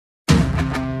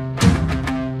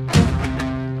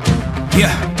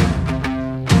Yeah.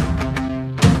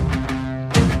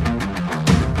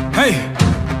 Hey.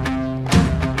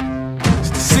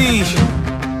 It's the siege.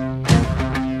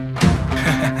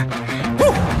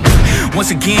 Woo. Once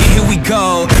again, here we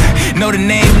go. Know the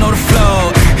name, know the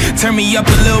flow. Turn me up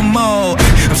a little more.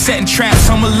 I'm setting traps,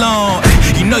 I'm alone.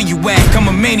 You know you whack, I'm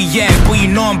a maniac. Boy, you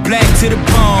know I'm black to the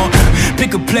bone.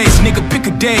 Pick a place, nigga, pick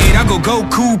a date. I go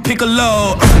cool, pick a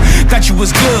load. Thought you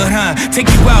was good, huh? Take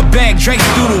you out back, Drake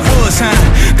through the woods, huh?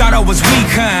 Thought I was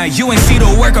weak, huh? You ain't see the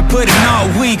work I put in all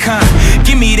week, huh?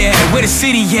 Give me that, where the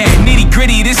city at? Nitty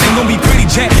gritty, this ain't gonna be pretty,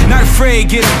 Jack. Not afraid,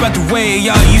 get up out the way.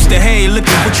 Y'all used to hate, look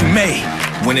at what you made.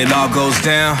 When it all goes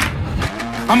down,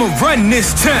 I'ma run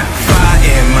this town. Fire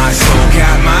in my soul,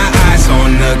 got my eyes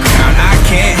on the ground. I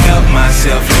can't help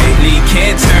myself lately,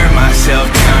 can't turn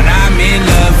myself down. I'm in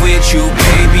love with you,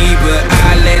 baby, but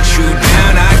I let you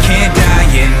down. I can't die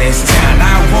in this town,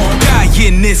 I won't die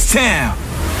in this town.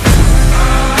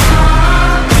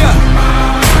 Yeah.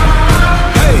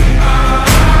 Hey.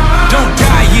 Don't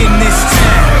die in this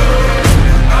town.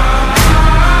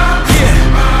 Yeah.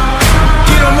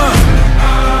 Get 'em up.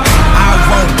 I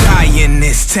won't die in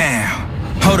this town.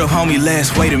 Hold up, homie,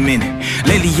 wait a minute.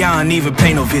 Lately, I don't even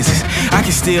pay no visits. I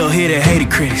can still hear the hated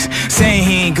critics saying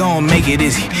he ain't gon' make it,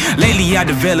 is he? Lately, I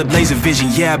developed laser vision.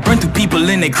 Yeah, I burn through people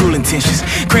in their cruel intentions.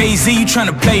 Crazy, you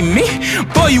tryna play me?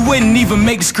 Boy, you wouldn't even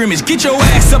make the scrimmage. Get your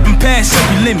ass up and pass up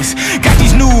your limits. Got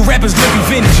these new rappers looking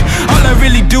vintage. All I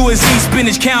really do is eat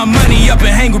spinach, count money up and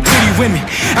hang with pretty women.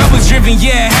 I was driven,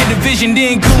 yeah, I had the vision.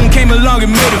 Then Goon came along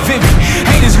and made a vivid.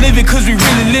 Haters living cause we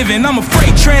really living. I'm a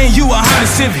freight train, you a Honda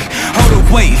Civic. Hold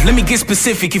up, wait, let me get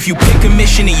specific. If you pick a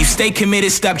mission and you stay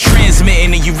committed, stop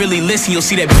transmitting, and you really listen, you'll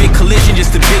see that big collision,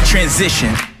 just a big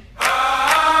transition.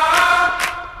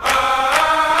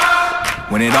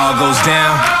 When it all goes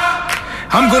down,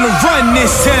 I'm gonna run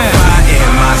this town. Fire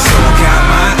in my soul, got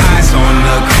my eyes on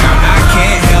the ground. I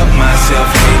can't help myself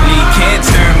lately, can't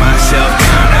turn myself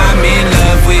down. I'm in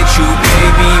love with you,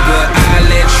 baby, but I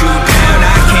let you down.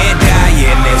 I can't die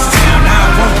in this town, I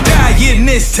won't die in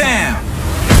this town.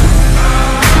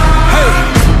 Hey.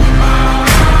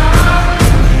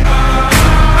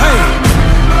 Hey.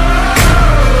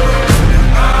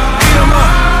 Get 'em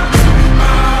up.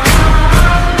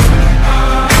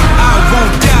 I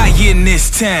won't die in this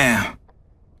town.